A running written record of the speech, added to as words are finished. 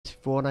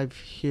before, and I've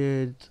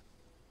heard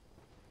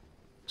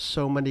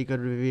so many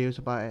good reviews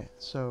about it.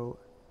 So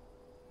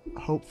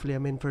hopefully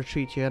I'm in for a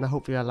treat here, and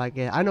hopefully I like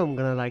it. I know I'm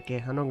gonna like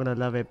it. I know I'm gonna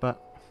love it.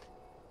 But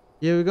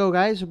here we go,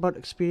 guys. We're about to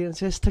experience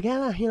this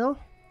together, you know.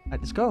 Right,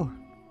 let's go.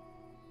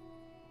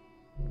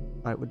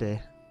 Right, we're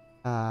there.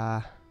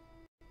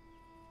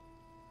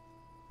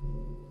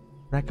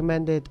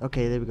 Recommended.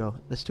 Okay, there we go.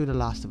 Let's do The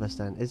Last of Us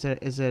then. Is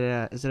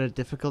there a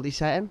difficulty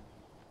setting?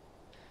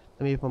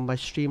 Let me put my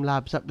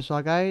Streamlabs up as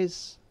well,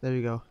 guys. There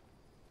we go.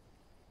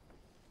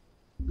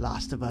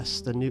 Last of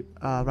Us, the new.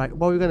 Right.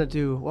 What are we gonna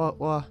do?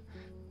 What?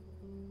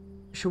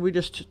 Should we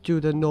just do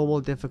the normal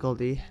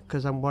difficulty?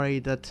 Because I'm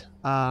worried that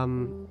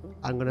I'm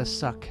gonna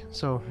suck.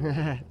 So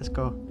let's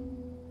go.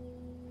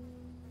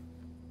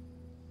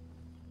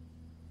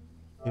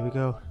 Here we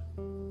go.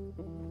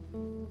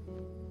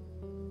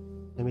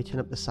 Let me turn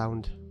up the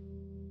sound.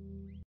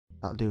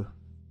 That'll do.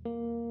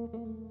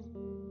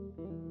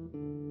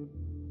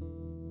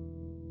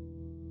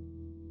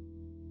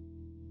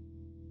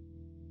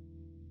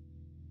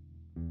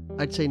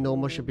 I'd say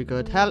normal should be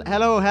good.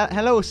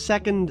 Hello,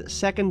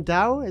 second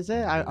Dow, is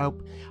it? I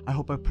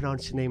hope I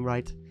pronounced your name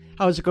right.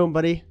 How's it going,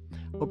 buddy?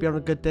 Hope you're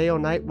having a good day or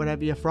night,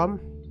 wherever you're from.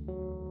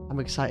 I'm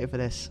excited for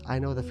this. I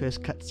know the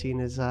first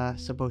cutscene is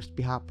supposed to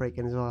be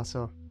heartbreaking as well,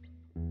 so.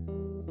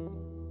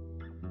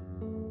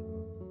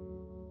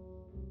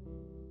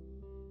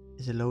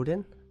 Is it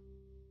loading?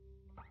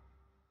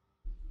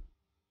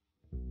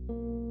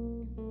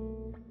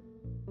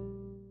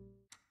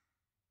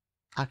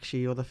 Actually,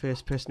 you're the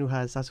first person who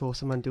has. That's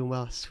awesome. I'm doing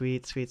well.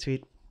 Sweet.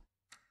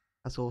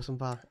 That's awesome,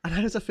 pal. And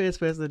I was the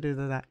first person to do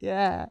that.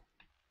 Yeah.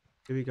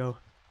 Here we go.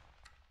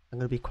 I'm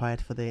going to be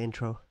quiet for the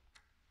intro.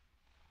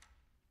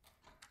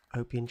 I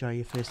hope you enjoy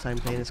your first time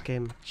playing this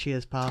game.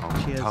 Cheers, pal.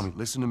 Cheers. Tommy,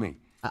 listen to me.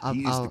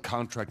 He is the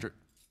contractor.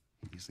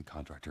 He's the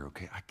contractor,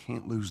 okay? I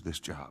can't lose this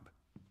job.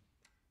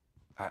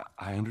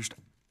 I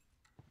understand.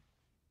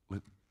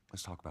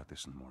 Let's talk about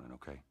this in the morning,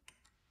 okay?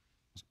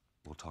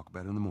 We'll talk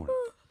about it in the morning.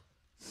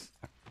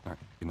 All right,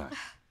 good night.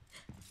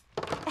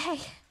 Hey.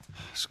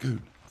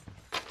 Scoot.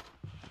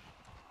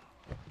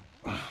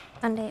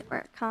 Monday at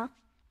work, huh?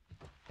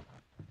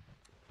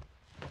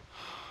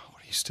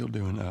 What are you still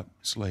doing up?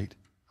 It's late.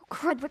 Oh,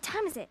 crud, what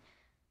time is it?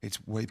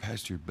 It's way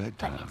past your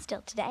bedtime. But it's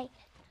still today.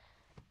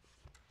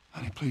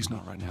 Honey, please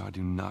not right now. I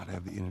do not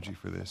have the energy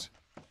for this.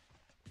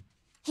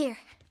 Here.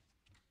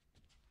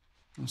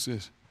 What's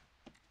this?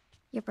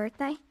 Your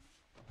birthday?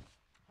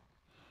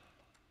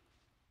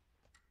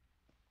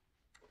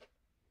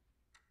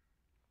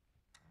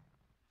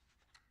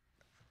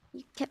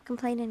 You kept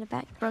complaining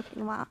about your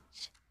broken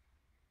watch.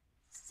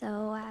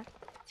 So I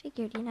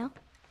figured, you know.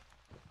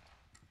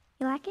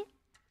 You like it?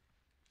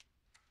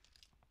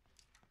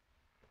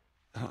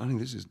 Honey,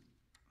 this is...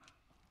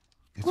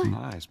 It's what?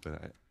 Nice,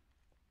 but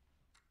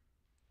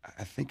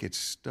I think it's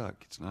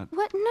stuck. It's not...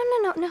 What?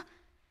 No.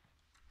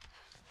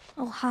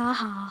 Oh, ha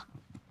ha.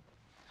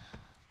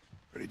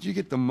 Where did you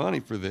get the money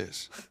for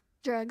this?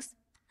 Drugs.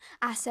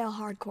 I sell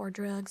hardcore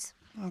drugs.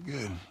 Oh,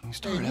 good. You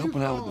started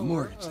helping out with the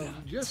mortgage then.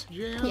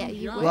 JustJamz. Yeah,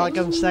 you would.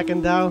 Welcome,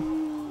 second Dow.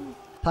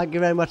 Thank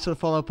you very much for the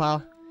follow,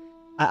 pal.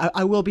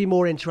 I will be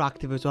more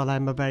interactive as well.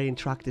 I'm a very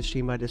interactive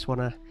streamer. I just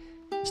wanna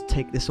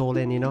take this all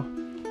in, you know.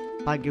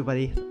 Thank you,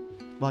 buddy.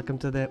 Welcome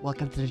to the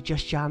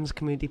JustJamz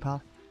community,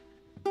 pal.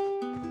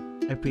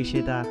 I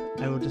appreciate that.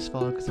 I will just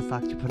follow because the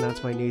fact you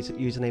pronounce my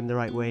username the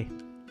right way.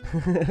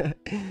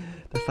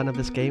 The fun of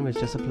this game is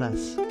just a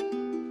plus.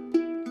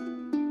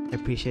 I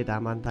appreciate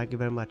that, man. Thank you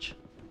very much.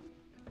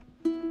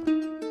 Good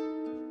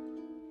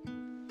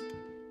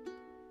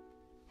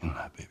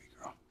night, baby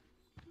girl.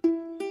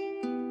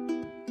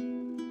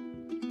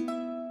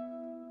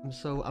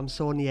 I'm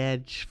so on the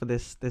edge for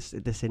this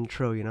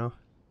intro, you know.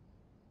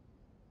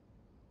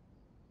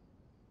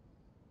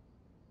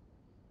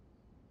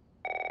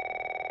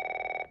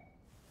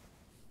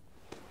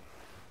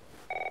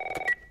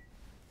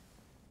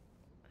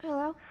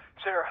 Hello?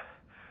 Sarah,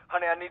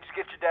 honey, I need to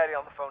get your daddy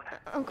on the phone.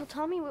 Uncle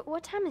Tommy,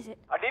 what time is it?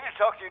 I need to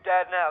talk to your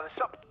dad now. There's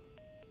something...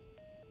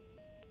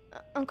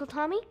 Uncle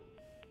Tommy?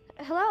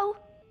 Hello?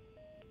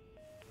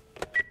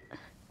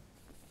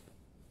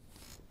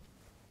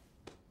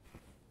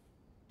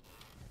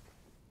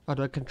 How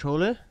do I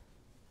control it?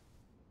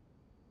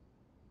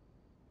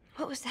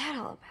 What was that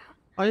all about?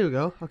 Oh, here we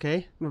go.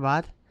 Okay, my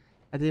bad.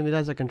 I didn't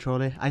realize I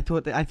control it. I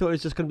thought it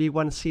was just gonna be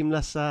one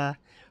seamless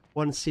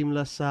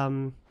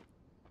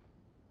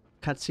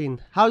cutscene.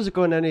 How's it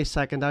going any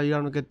second? Are you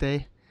having a good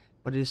day?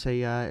 What did you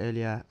say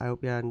earlier? I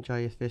hope you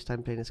enjoy your first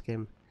time playing this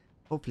game.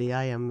 Hopefully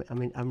I am. I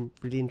mean, I'm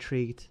really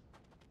intrigued.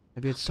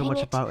 I've heard so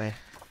much about it.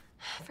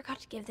 I forgot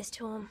to give this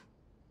to him.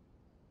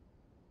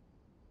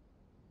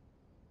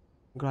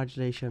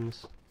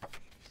 Congratulations.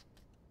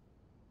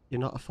 You're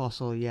not a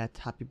fossil yet.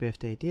 Happy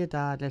birthday. Dear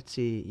Dad, let's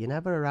see. You're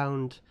never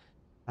around.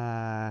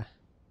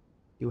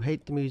 You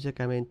hate the music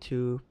I'm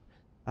into.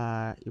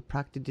 You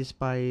practically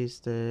despise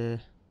the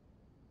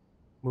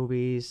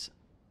movies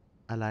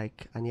I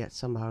like, and yet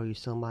somehow you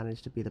still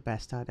manage to be the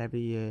best dad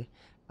every year.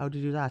 How do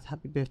you do that?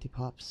 Happy birthday,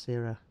 Pops.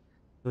 Sarah.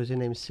 Was your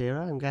name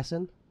Sarah, I'm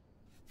guessing?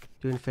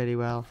 Doing fairly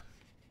well.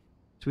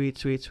 Sweet,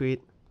 sweet,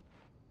 sweet.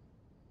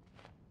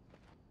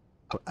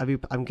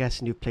 I'm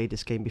guessing you've played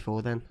this game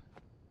before then.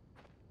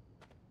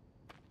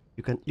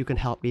 You can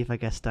help me if I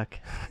get stuck.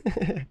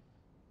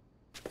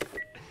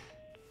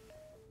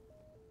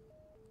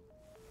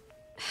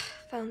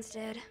 Phone's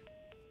dead.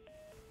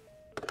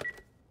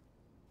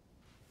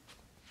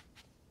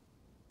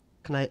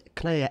 Can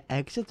I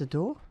exit the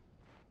door?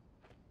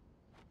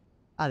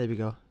 Ah, there we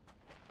go.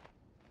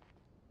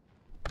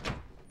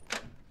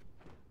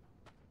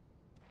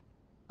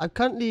 I've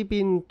currently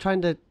been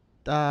trying to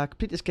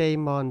complete this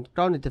game on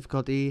grounded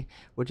difficulty,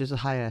 which is the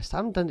highest. I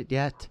haven't done it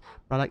yet,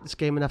 but I like this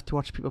game enough to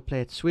watch people play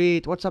it.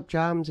 Sweet. What's up,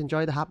 Jamz?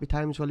 Enjoy the happy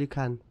times while you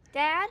can.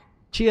 Dad?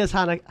 Cheers,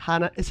 Hannah.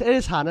 Hannah. It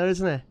is Hannah,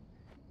 isn't it?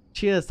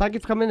 Cheers. Thank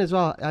you for coming in as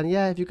well. And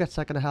yeah, if you get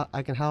stuck,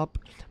 I can help,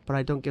 but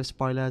I don't give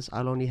spoilers.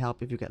 I'll only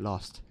help if you get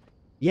lost.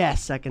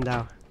 Yes, second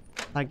now.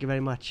 Thank you very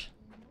much.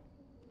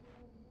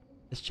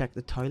 Let's check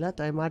the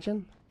toilet, I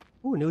imagine.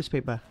 Ooh,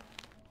 newspaper.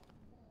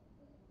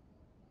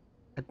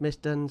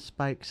 Admission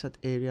spikes at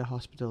area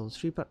hospitals.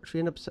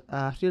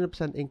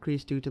 300%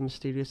 increase due to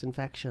mysterious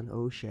infection.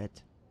 Oh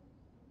shit.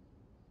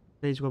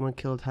 Today's woman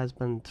killed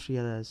husband, 3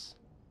 others.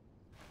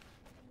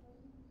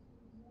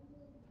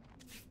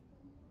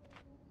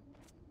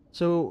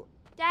 So,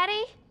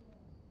 Daddy?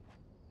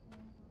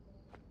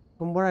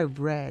 from what I've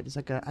read, it's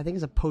like I think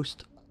it's a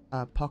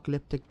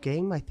post-apocalyptic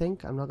game. I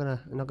think I'm not gonna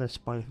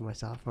spoil it for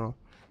myself. No.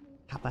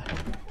 Kappa.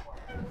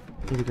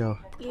 Here we go.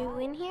 You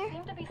in here?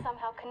 Seem to be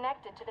somehow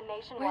connected to the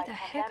nationwide Where the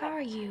heck pandemic.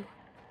 are you?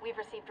 We've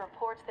received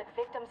reports that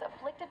victims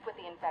afflicted with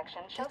the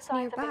infection show That's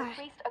signs nearby. of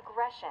increased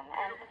aggression,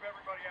 and Move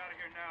everybody out of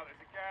here now.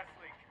 There's a gas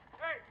leak.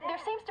 Hey, there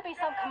seems to be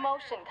some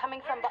commotion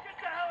coming from. get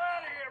the hell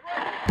out of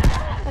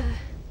here, run!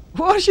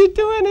 What's she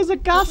doing? There's a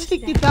gas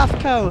leak, you daft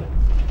cow.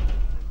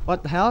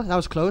 What the hell? That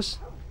was close.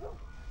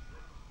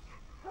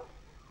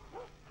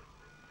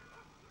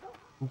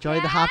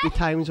 Enjoy the happy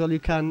times while you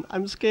can.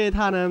 I'm scared,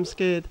 Hannah. I'm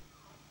scared.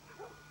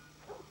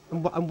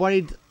 I'm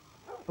worried.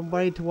 I'm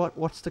worried to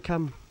what's to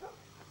come.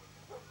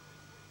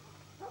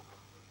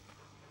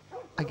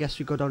 I guess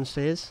we go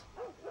downstairs.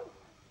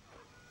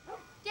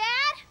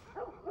 Dad?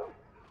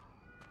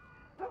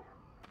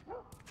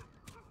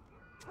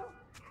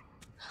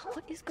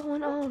 What is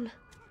going on?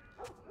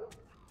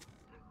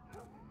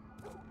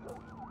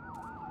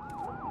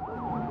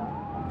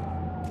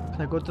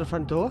 Can I go to the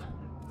front door?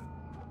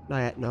 Not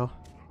yet, no.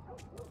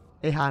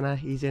 Hey Hannah,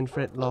 he's in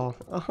for it, lol.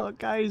 Oh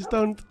guys,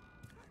 don't.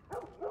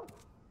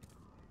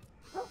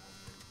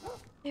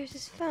 There's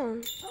his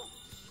phone.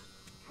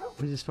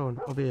 Where's his phone?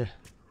 Over here.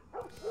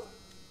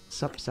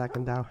 Sup,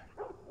 second now.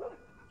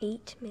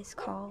 8 missed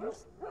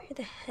calls. Where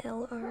the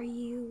hell are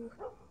you?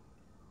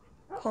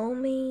 Call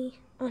me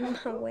on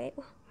my way.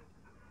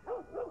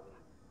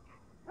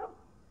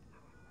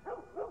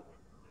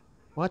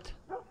 What?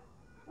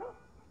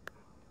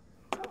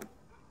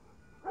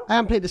 I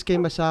haven't played this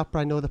game myself, but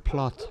I know the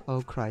plot.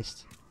 Oh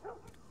Christ.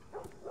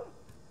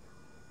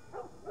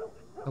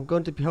 I'm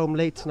going to be home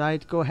late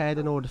tonight. Go ahead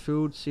and order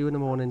food. See you in the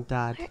morning,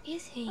 Dad. Where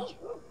is he?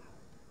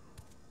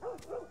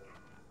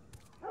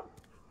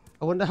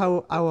 I wonder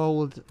how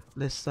old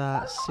this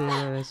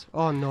Sarah is.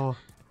 Oh no.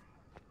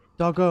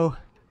 Doggo.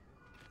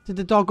 Did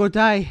the doggo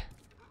die?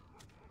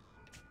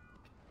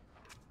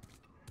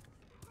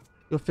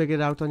 You'll figure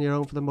it out on your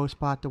own for the most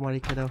part. Don't worry,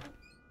 kiddo.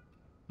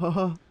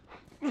 Oh.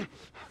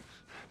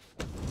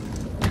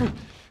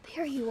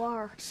 There you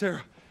are.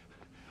 Sarah,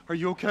 are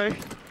you okay?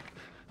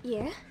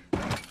 Yeah?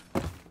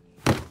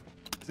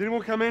 Does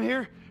anyone come in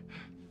here?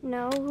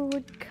 No, who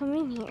would come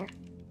in here?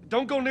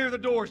 Don't go near the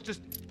doors.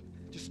 Just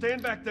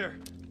stand back there.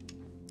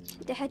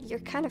 Dad, you're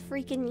kind of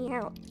freaking me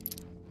out.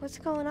 What's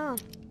going on?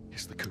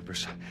 It's the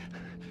Coopers.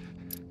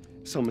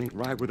 Something ain't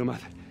right with them. I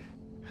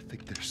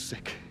think they're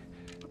sick.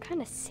 What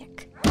kind of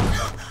sick?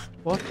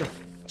 What the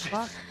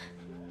fuck?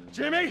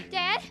 Jimmy!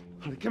 Dad?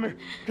 Honey, come here.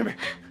 Come here.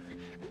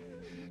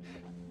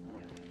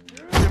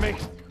 Jimmy!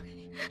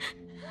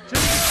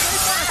 Jimmy, stay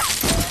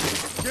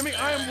back! Jimmy,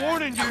 I am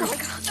warning you!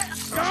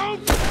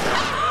 Don't!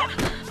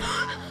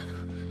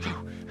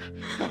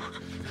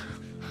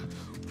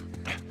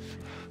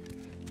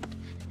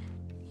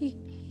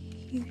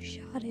 You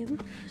shot him.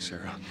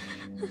 Sarah.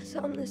 I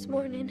saw him this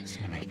morning.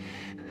 Listen to me.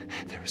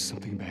 There is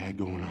something bad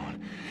going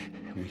on.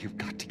 And we have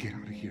got to get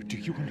out of here. Do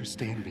you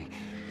understand me?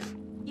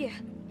 Yeah.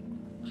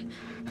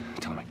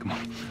 Tell me, come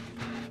on.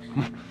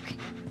 Come on.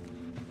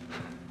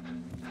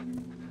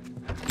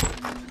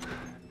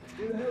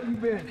 Where the hell you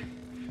been?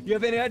 You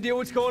have any idea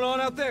what's going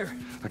on out there?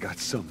 I got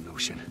some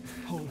notion.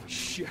 Holy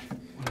shit.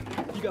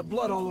 You got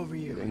blood all over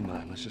It you. ain't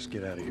mine. Let's just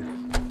get out of here.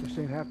 This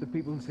ain't half the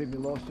people in Sydney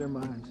lost their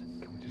minds.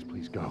 Can we just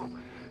please go?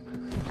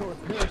 Some sort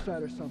of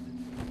parasite or something.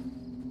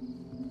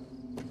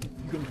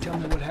 You gonna tell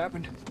me what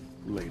happened?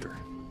 Later.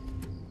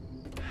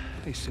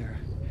 Hey, Sarah.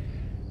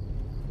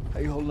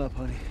 How you holding up,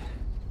 honey?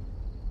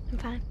 I'm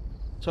fine.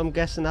 So I'm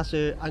guessing that's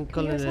her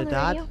uncle Can and you her hear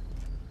us on the dad. radio?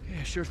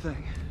 Yeah, sure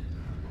thing.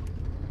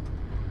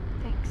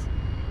 Thanks.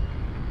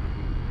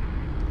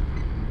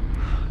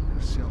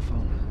 No cell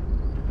phone.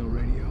 No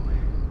radio.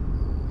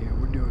 Yeah,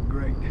 we're doing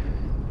great.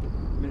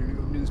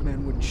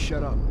 newsman wouldn't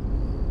shut up.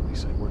 He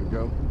said where to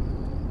go?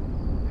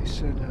 They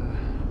said,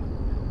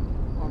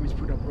 Army's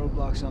put up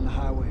roadblocks on the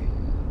highway.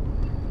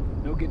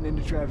 No getting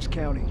into Travis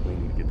County. We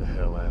need to get the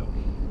hell out.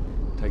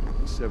 Take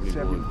 71.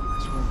 71,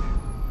 that's right.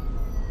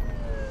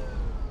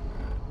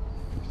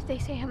 Did they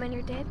say how many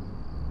are dead?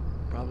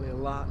 Probably a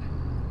lot.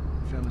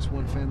 Found this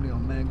one family all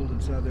mangled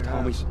inside their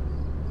house.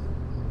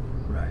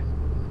 Right.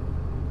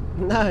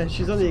 No,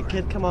 she's only a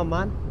kid. Come on,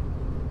 man.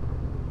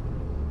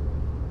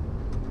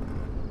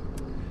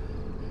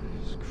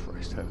 Jesus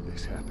Christ, how did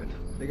this happen?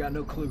 They got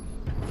no clue.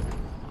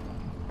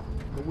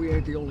 But we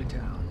ain't the only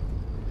town.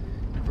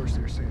 At first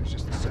they were saying it's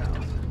just the south.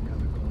 Now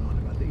they're going on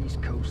about the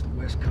east coast, the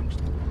west coast.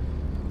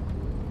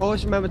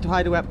 Always remember to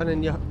hide a weapon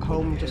in your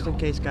home just in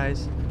case,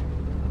 guys.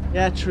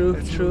 Yeah, true,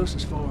 That's true.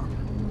 Lewis's farm.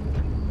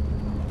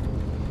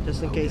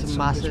 Just in case a Some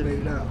bitch made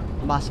it massive,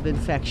 out. massive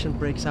infection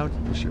breaks out.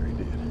 I'm sure he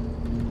did.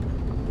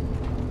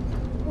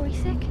 Were we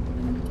sick?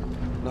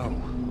 No,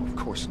 of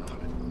course not.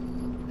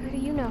 How do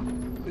you know?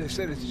 They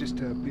said it's just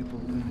people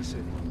in the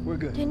city. We're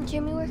good. Didn't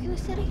Jimmy work in the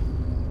city?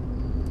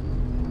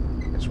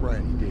 That's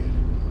right, he did.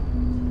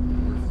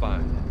 We're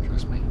fine,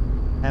 trust me.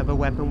 I have a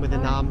weapon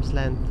within arm's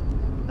length.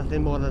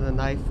 Nothing more than a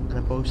knife and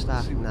a bow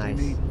staff. See what they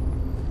Nice. need.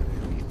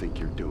 What do you think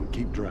you're doing?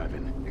 Keep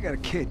driving. They got a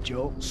kid,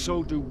 Joe.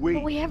 So do But we.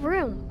 we have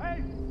room.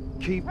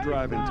 Keep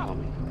driving,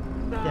 Tommy.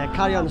 Yeah,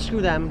 carry on. Screw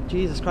them.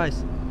 Jesus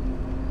Christ.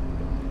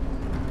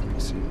 I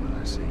see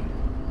what I see.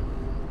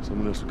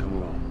 Someone else will come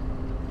along.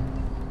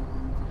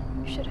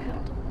 You should have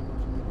helped.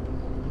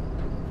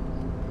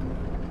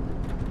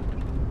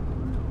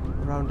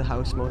 Around the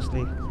house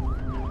mostly.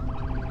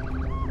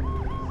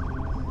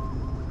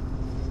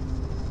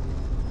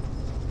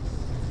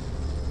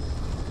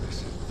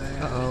 This is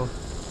bad. Uh-oh.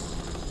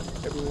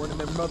 Everyone and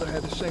their mother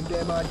had the same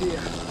damn idea.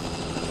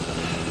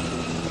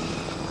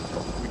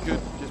 We could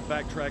just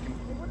backtrack and...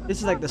 This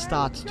is like the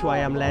start to I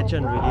Am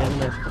Legend, really,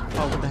 isn't it?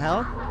 Oh, what the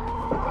hell?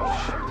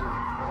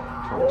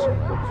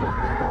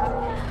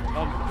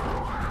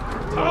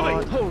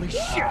 Tommy! Holy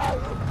shit!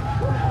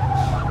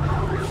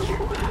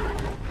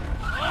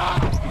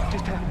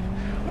 Just happened.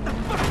 What the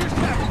fuck just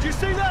happened? Did you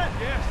see that?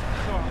 Yes,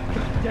 sorry.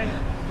 Damn.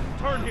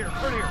 Turn here,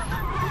 turn here.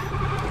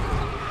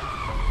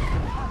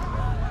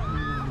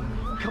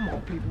 Come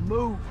on, people,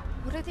 move.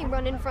 What are they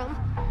running from?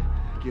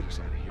 Get us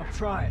out of here. I'm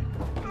trying.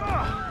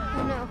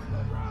 Oh no.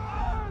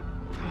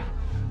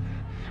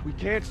 We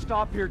can't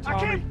stop here, Tommy. I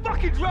can't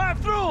fucking drive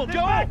through them, Then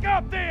Joe! back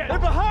up then! They're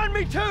behind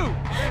me, too!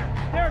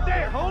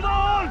 There, hold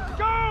on!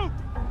 Go!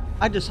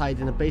 I'd just hide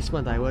in the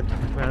basement, I would, to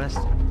be honest.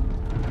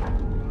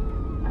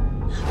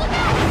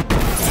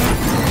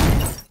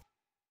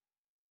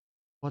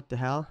 What the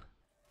hell?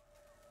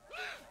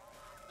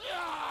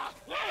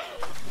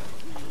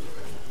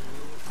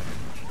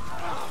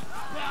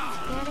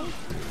 Daddy?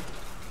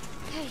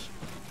 Hey.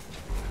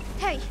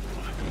 Hey.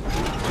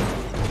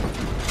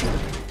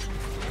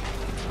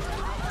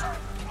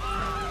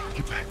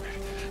 Get back,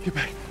 man. Get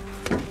back.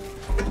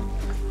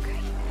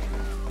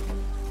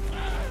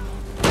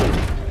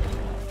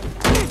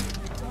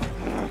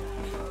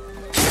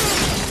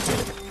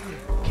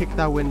 Kick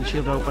that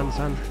windshield open,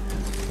 son.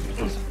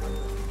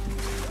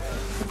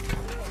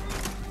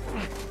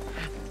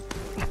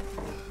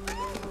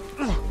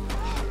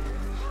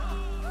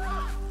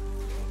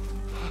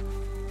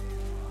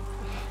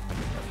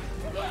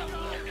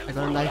 I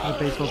got a knife and a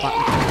baseball bat.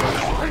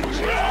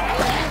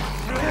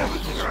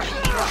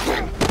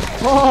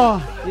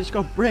 Oh, you just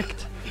got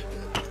bricked.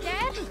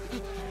 Dad?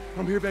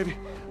 I'm here, baby.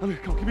 I'm here.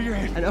 Come on, give me your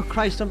hand. And oh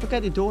Christ, don't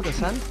forget your daughter,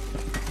 son.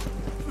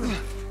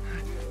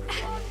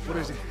 What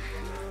is it?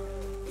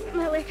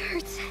 My leg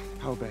hurts.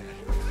 How bad?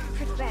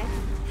 Pretty bad.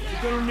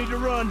 You're gonna need to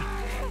run.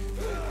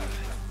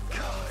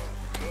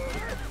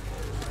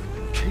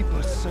 Keep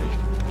us safe.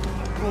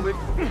 Come on, baby.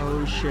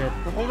 Oh shit.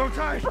 Hold on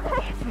tight.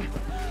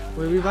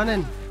 Where are we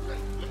running?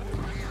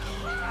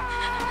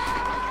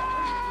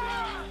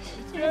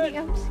 Daddy,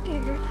 I'm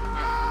scared.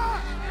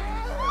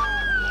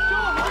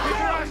 Keep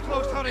your eyes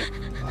closed, honey.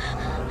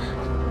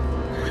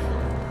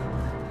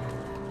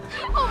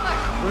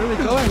 Where are we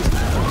going?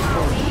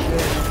 Oh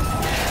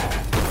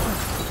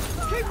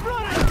Keep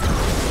running!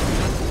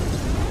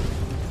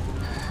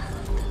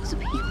 Those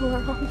people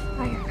are on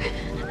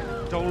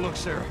fire. Don't look,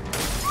 Sarah.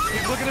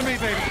 Keep looking at me,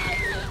 baby.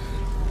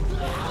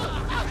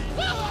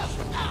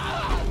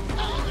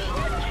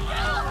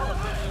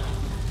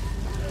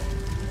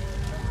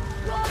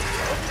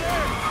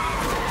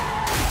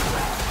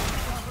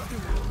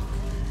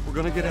 We're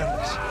gonna get out of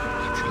this.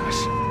 I promise.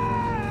 shit.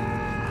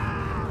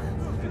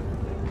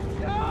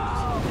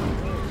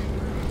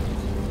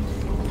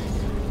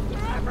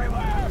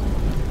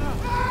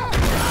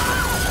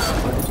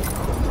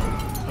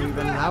 Are we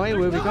running that way?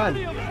 Where are we going?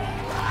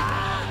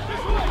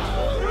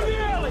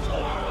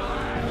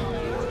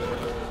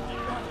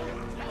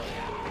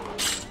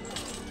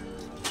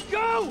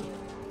 Go!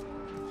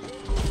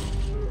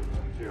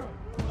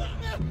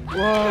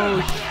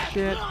 Whoa,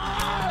 shit.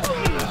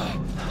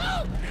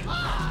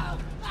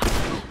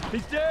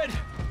 He's dead!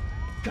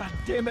 God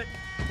damn it!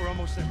 We're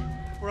almost there.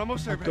 We're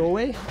almost there, baby.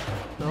 Doorway?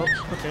 Nope,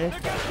 okay. They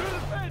got through the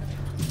fence!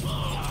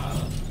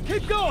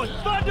 Keep going!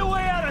 Find a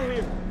way out of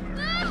here!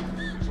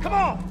 Come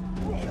on!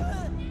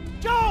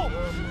 Go!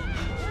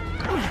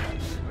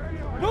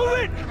 Move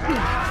it!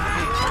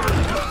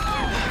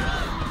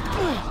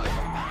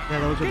 Yeah,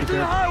 those would be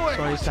good.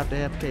 Sorry, stepped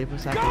AFK for a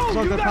second. Go! It's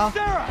all You good, got pal.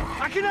 Sarah!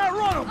 I can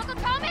outrun him! Uncle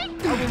Tommy?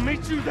 I will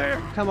meet you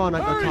there! Come on,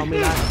 Uncle Hurry! Tommy,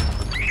 lad.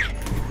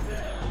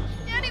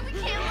 Daddy, we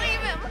can't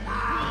leave him.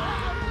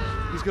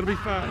 He's gonna be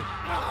fine.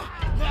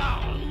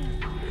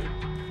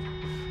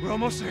 We're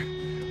almost there.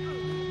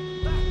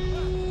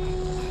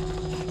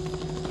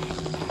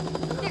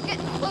 They're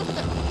getting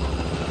closer.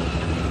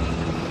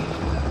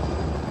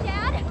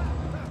 Dad?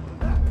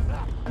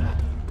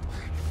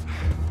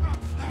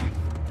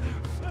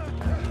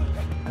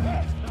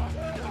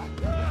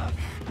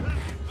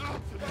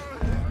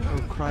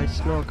 Oh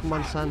Christ, no, come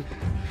on, son.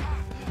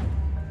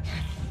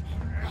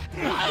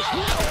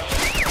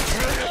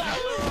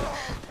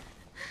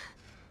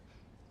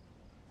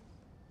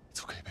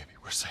 It's okay, baby.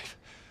 We're safe.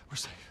 We're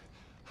safe.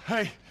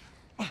 Hey,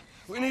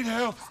 we need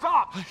help.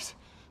 Stop! Please.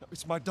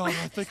 It's my daughter.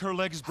 I think her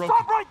leg is broken.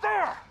 Stop right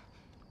there!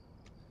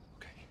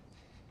 Okay.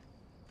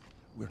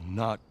 We're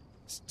not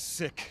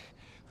sick.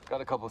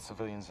 Got a couple of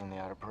civilians in the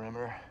outer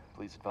perimeter.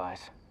 Please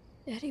advise.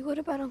 Daddy, what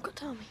about Uncle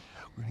Tommy?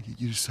 We're gonna get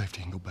you to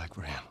safety and go back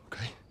for him,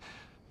 okay?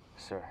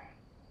 Sir,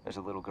 there's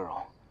a little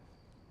girl.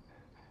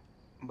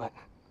 But...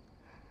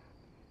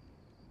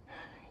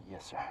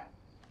 Yes, sir.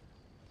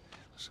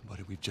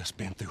 Somebody, we've just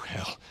been through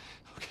hell.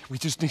 Okay, we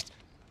just need...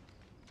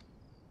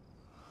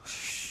 Oh,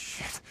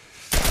 shit.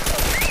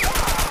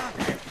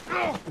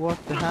 What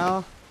the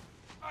hell?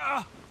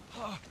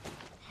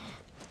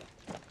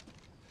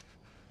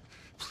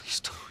 Please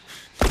don't.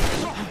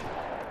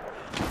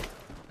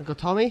 Uncle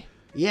Tommy?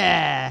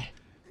 Yeah!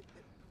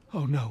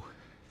 Oh, no.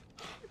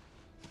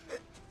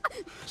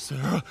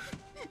 Sarah?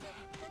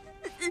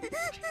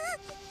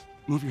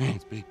 Move your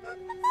hands, baby.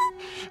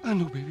 I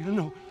know, baby, I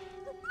know.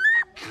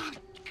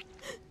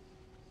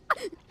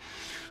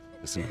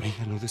 Listen to me,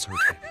 I know this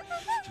hurts, baby.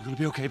 You're gonna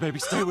be okay, baby.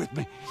 Stay with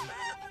me.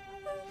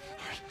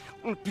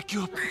 I'm gonna pick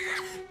you up.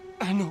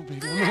 I know,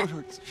 baby, I know it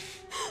hurts.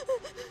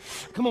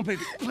 Come on,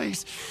 baby,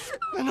 please.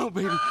 I know,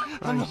 baby,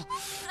 I know.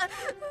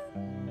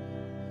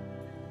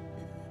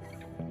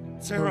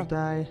 Sarah. Don't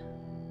die.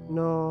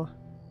 No.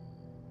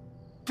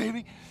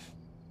 Baby.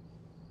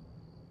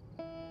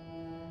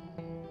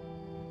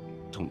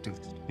 Don't do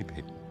this to me,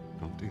 baby.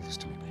 Don't do this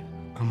to me, baby.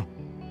 Come on.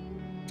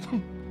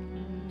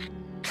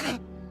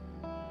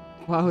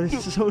 Wow,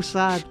 this is so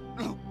sad.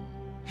 No.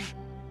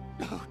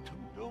 No,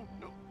 no,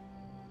 no,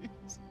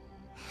 please.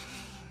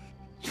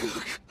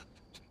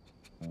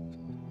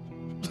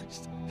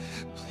 Please,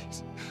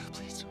 please,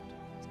 please don't.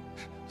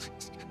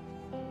 Please.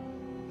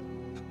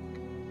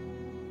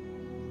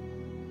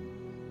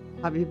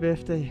 Happy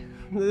birthday.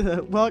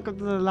 Welcome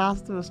to The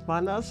Last of Us,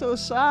 man. That's so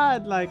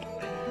sad. Like,